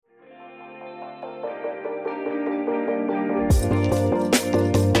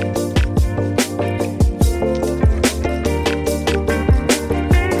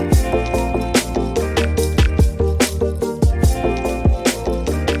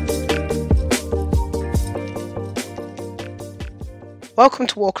Welcome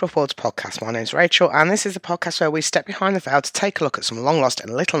to Walker of Worlds podcast. My name's Rachel, and this is the podcast where we step behind the veil to take a look at some long-lost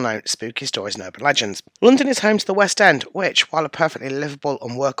and little-known spooky stories and urban legends. London is home to the West End, which, while a perfectly livable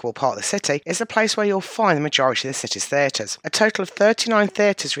and workable part of the city, is the place where you'll find the majority of the city's theatres. A total of 39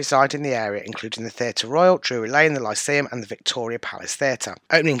 theatres reside in the area, including the Theatre Royal, Drury Lane, the Lyceum, and the Victoria Palace Theatre.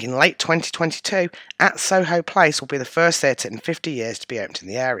 Opening in late 2022, at Soho Place will be the first theatre in 50 years to be opened in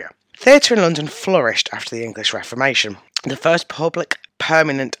the area. Theatre in London flourished after the English Reformation. The first public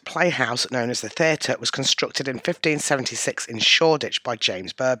permanent playhouse, known as the Theatre, was constructed in 1576 in Shoreditch by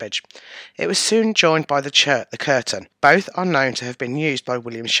James Burbage. It was soon joined by the Curtain. Both are known to have been used by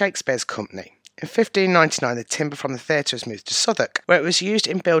William Shakespeare's company. In 1599, the timber from the theatre was moved to Southwark, where it was used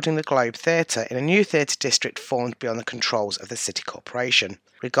in building the Globe Theatre in a new theatre district formed beyond the controls of the City Corporation.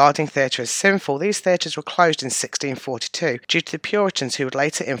 Regarding theatre as sinful, these theatres were closed in 1642 due to the Puritans who would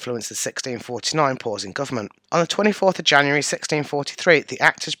later influence the 1649 pause in government. On the 24th of January 1643, the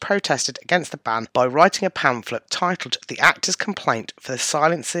actors protested against the ban by writing a pamphlet titled The Actors' Complaint for the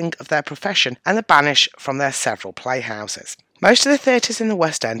Silencing of Their Profession and the Banish from their several playhouses. Most of the theatres in the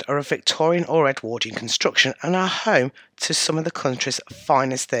West End are of Victorian or Edwardian construction and are home to some of the country's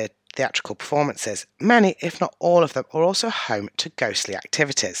finest theatrical performances. Many, if not all of them, are also home to ghostly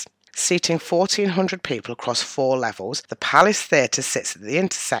activities. Seating 1,400 people across 4 levels, the Palace Theatre sits at the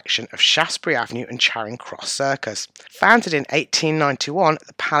intersection of Shaftesbury Avenue and Charing Cross Circus. Founded in 1891,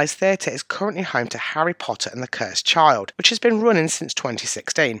 the Palace Theatre is currently home to Harry Potter and the Cursed Child, which has been running since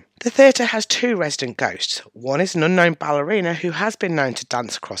 2016. The theatre has 2 resident ghosts. One is an unknown ballerina who has been known to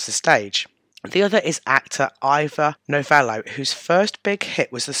dance across the stage. The other is actor Ivor Novello, whose first big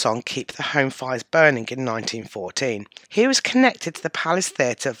hit was the song Keep the Home Fires Burning in 1914. He was connected to the Palace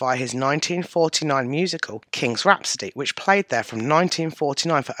Theatre via his 1949 musical King's Rhapsody, which played there from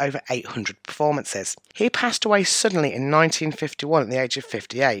 1949 for over 800 performances. He passed away suddenly in 1951 at the age of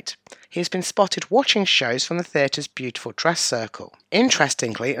 58. He has been spotted watching shows from the theatre's beautiful dress circle.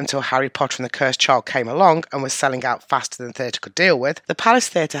 Interestingly, until Harry Potter and the Cursed Child came along and was selling out faster than the theatre could deal with, the Palace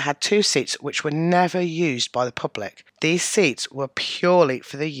Theatre had 2 seats which were never used by the public. These seats were purely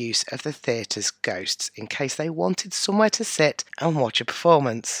for the use of the theatre's ghosts, in case they wanted somewhere to sit and watch a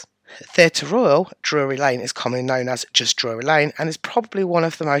performance. Theatre Royal, Drury Lane, is commonly known as just Drury Lane and is probably one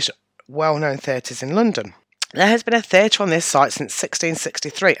of the most well-known theatres in London. There has been a theatre on this site since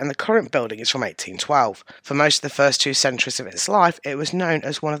 1663 and the current building is from 1812. For most of the first 2 centuries of its life, it was known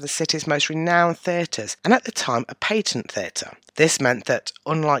as one of the city's most renowned theatres and at the time a patent theatre. This meant that,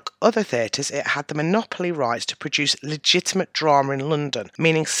 unlike other theatres, it had the monopoly rights to produce legitimate drama in London,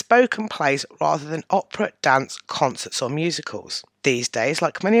 meaning spoken plays rather than opera, dance, concerts or musicals. These days,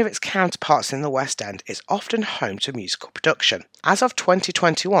 like many of its counterparts in the West End, it's often home to musical production. As of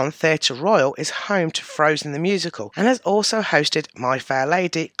 2021, Theatre Royal is home to Frozen the Musical and has also hosted My Fair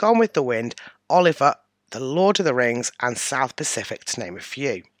Lady, Gone with the Wind, Oliver, The Lord of the Rings and South Pacific, to name a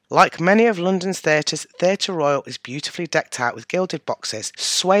few. Like many of London's theatres, Theatre Royal is beautifully decked out with gilded boxes,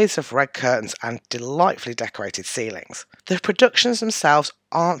 swathes of red curtains and delightfully decorated ceilings. The productions themselves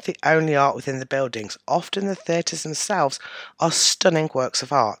aren't the only art within the buildings. Often the theatres themselves are stunning works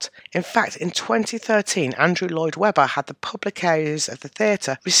of art. In fact, in 2013, Andrew Lloyd Webber had the public areas of the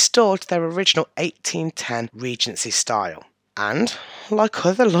theatre restored to their original 1810 Regency style. And, like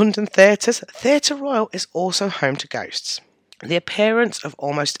other London theatres, Theatre Royal is also home to ghosts. The appearance of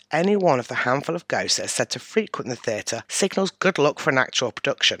almost any one of the handful of ghosts that are said to frequent the theatre signals good luck for an actual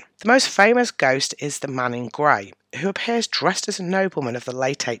production. The most famous ghost is the Man in Grey, who appears dressed as a nobleman of the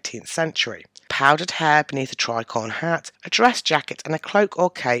late 18th century. Powdered hair beneath a tricorn hat, a dress jacket and a cloak or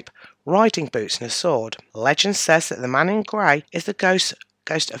cape, riding boots and a sword. Legend says that the Man in Grey is the ghost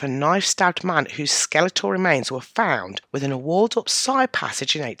of a knife-stabbed man whose skeletal remains were found within a walled-up side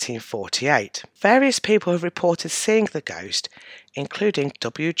passage in 1848. Various people have reported seeing the ghost, including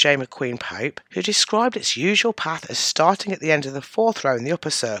W.J. McQueen Pope, who described its usual path as starting at the end of the 4th row in the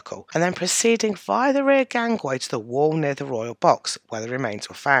upper circle and then proceeding via the rear gangway to the wall near the royal box, where the remains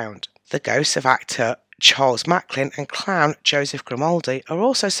were found. The ghosts of actor Charles Macklin and clown Joseph Grimaldi are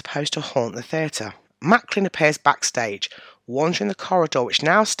also supposed to haunt the theatre. Macklin appears backstage, wandering the corridor which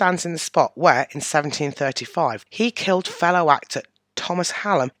now stands in the spot where, in 1735, he killed fellow actor Thomas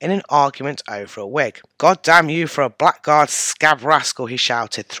Hallam in an argument over a wig. "God damn you for a blackguard scab rascal," he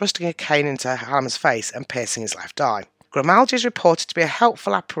shouted, thrusting a cane into Hallam's face and piercing his left eye. Grimaldi is reported to be a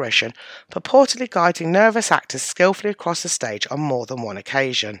helpful apparition, purportedly guiding nervous actors skillfully across the stage on more than one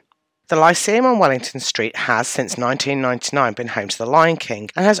occasion. The Lyceum on Wellington Street has, since 1999, been home to The Lion King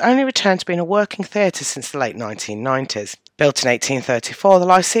and has only returned to being a working theatre since the late 1990s. Built in 1834, the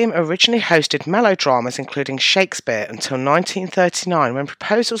Lyceum originally hosted melodramas including Shakespeare until 1939, when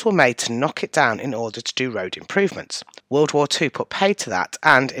proposals were made to knock it down in order to do road improvements. World War II put paid to that,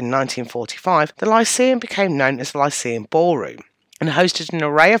 and in 1945 the Lyceum became known as the Lyceum Ballroom and hosted an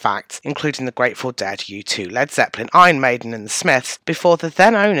array of acts including the Grateful Dead, U2, Led Zeppelin, Iron Maiden and the Smiths, before the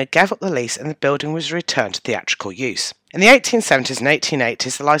then owner gave up the lease and the building was returned to theatrical use. In the 1870s and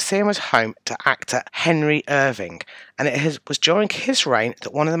 1880s, the Lyceum was home to actor Henry Irving, and it was during his reign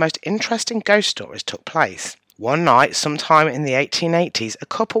that one of the most interesting ghost stories took place. One night, sometime in the 1880s, a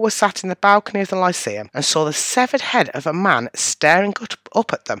couple were sat in the balcony of the Lyceum and saw the severed head of a man staring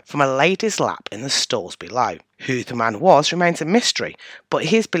up at them from a lady's lap in the stalls below. Who the man was remains a mystery, but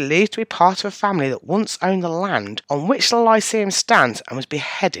he is believed to be part of a family that once owned the land on which the Lyceum stands and was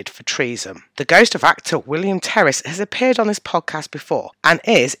beheaded for treason. The ghost of actor William Terrace has appeared on this podcast before and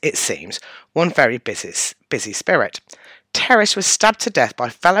is, it seems, one very busy spirit. Terrace was stabbed to death by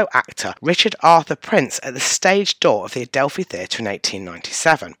fellow actor Richard Arthur Prince at the stage door of the Adelphi Theatre in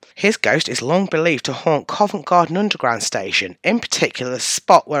 1897. His ghost is long believed to haunt Covent Garden Underground station, in particular the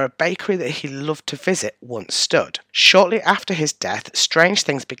spot where a bakery that he loved to visit once stood. Shortly after his death, strange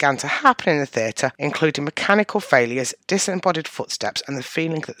things began to happen in the theatre, including mechanical failures, disembodied footsteps, and the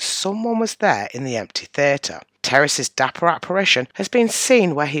feeling that someone was there in the empty theatre. Terrace's dapper apparition has been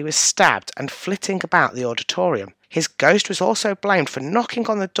seen where he was stabbed and flitting about the auditorium. His ghost was also blamed for knocking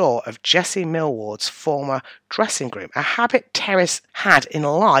on the door of Jessie Millward's former dressing room, a habit Terrace had in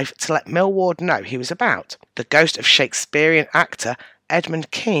life to let Millward know he was about. The ghost of Shakespearean actor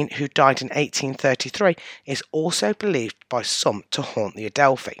Edmund Kean, who died in 1833, is also believed by some to haunt the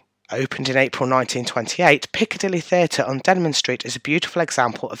Adelphi. Opened in April 1928, Piccadilly Theatre on Denman Street is a beautiful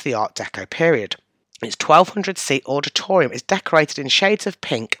example of the Art Deco period. Its 1,200-seat auditorium is decorated in shades of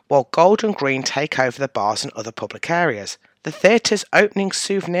pink, while gold and green take over the bars and other public areas. The theatre's opening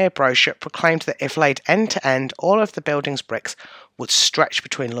souvenir brochure proclaimed that if laid end to end, all of the building's bricks would stretch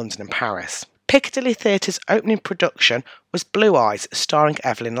between London and Paris. Piccadilly Theatre's opening production was Blue Eyes, starring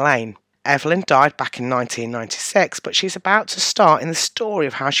Evelyn Lane. Evelyn died back in 1996, but she's about to star in the story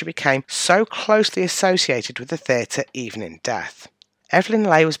of how she became so closely associated with the theatre even in death. Evelyn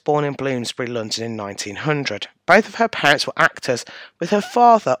Leigh was born in Bloomsbury, London in 1900. Both of her parents were actors, with her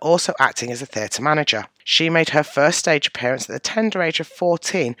father also acting as a theatre manager. She made her first stage appearance at the tender age of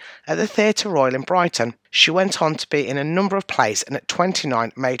 14 at the Theatre Royal in Brighton. She went on to be in a number of plays and at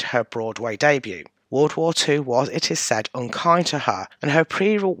 29 made her Broadway debut. World War II was, it is said, unkind to her, and her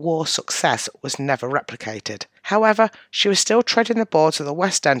pre-war success was never replicated. However, she was still treading the boards of the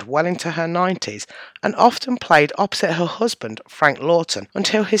West End well into her 90s, and often played opposite her husband, Frank Lawton,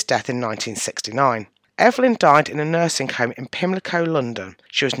 until his death in 1969. Evelyn died in a nursing home in Pimlico, London.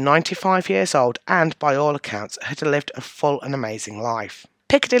 She was 95 years old and, by all accounts, had lived a full and amazing life.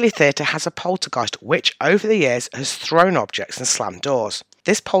 Piccadilly Theatre has a poltergeist which, over the years, has thrown objects and slammed doors.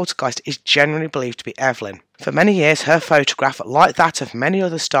 This poltergeist is generally believed to be Evelyn. For many years, her photograph, like that of many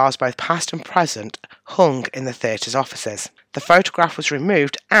other stars both past and present, hung in the theatre's offices. The photograph was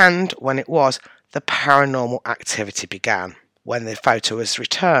removed and, when it was, the paranormal activity began. When the photo was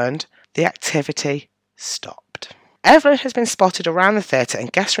returned, the activity stopped. Evelyn has been spotted around the theatre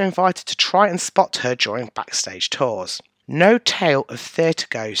and guests are invited to try and spot her during backstage tours. No tale of theatre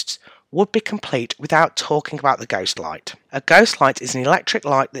ghosts would be complete without talking about the ghost light. A ghost light is an electric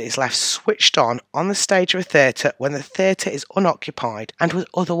light that is left switched on the stage of a theatre when the theatre is unoccupied and would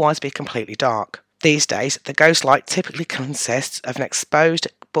otherwise be completely dark. These days, the ghost light typically consists of an exposed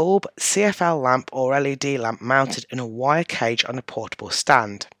bulb, CFL lamp or LED lamp mounted in a wire cage on a portable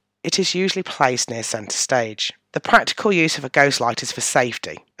stand. It is usually placed near centre stage. The practical use of a ghost light is for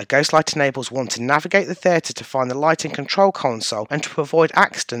safety. A ghost light enables one to navigate the theatre to find the lighting control console and to avoid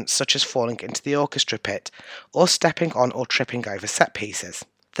accidents such as falling into the orchestra pit or stepping on or tripping over set pieces.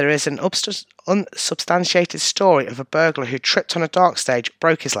 There is an unsubstantiated story of a burglar who tripped on a dark stage,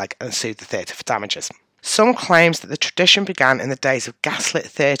 broke his leg and sued the theatre for damages. Some claims that the tradition began in the days of gaslit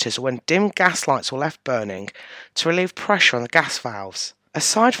theatres when dim gas lights were left burning to relieve pressure on the gas valves.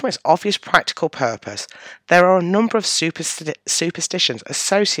 Aside from its obvious practical purpose, there are a number of superstitions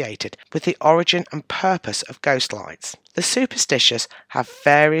associated with the origin and purpose of ghost lights. The superstitious have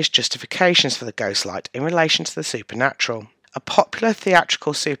various justifications for the ghost light in relation to the supernatural. A popular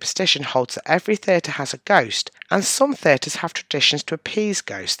theatrical superstition holds that every theatre has a ghost, and some theatres have traditions to appease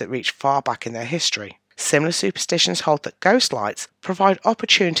ghosts that reach far back in their history. Similar superstitions hold that ghost lights provide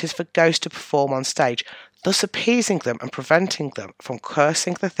opportunities for ghosts to perform on stage, thus appeasing them and preventing them from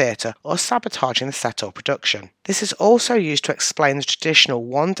cursing the theatre or sabotaging the set or production. This is also used to explain the traditional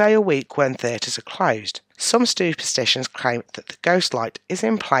one day a week when theatres are closed. Some superstitions claim that the ghost light is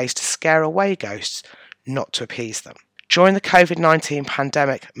in place to scare away ghosts, not to appease them. During the COVID-19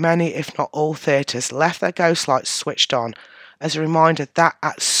 pandemic, many, if not all, theatres left their ghost lights switched on as a reminder that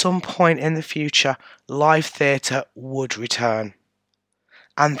at some point in the future, live theatre would return.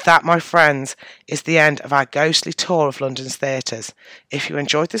 And that, my friends, is the end of our ghostly tour of London's theatres. If you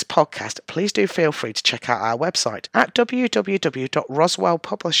enjoyed this podcast, please do feel free to check out our website at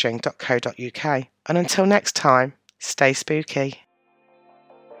www.roswellpublishing.co.uk. And until next time, stay spooky.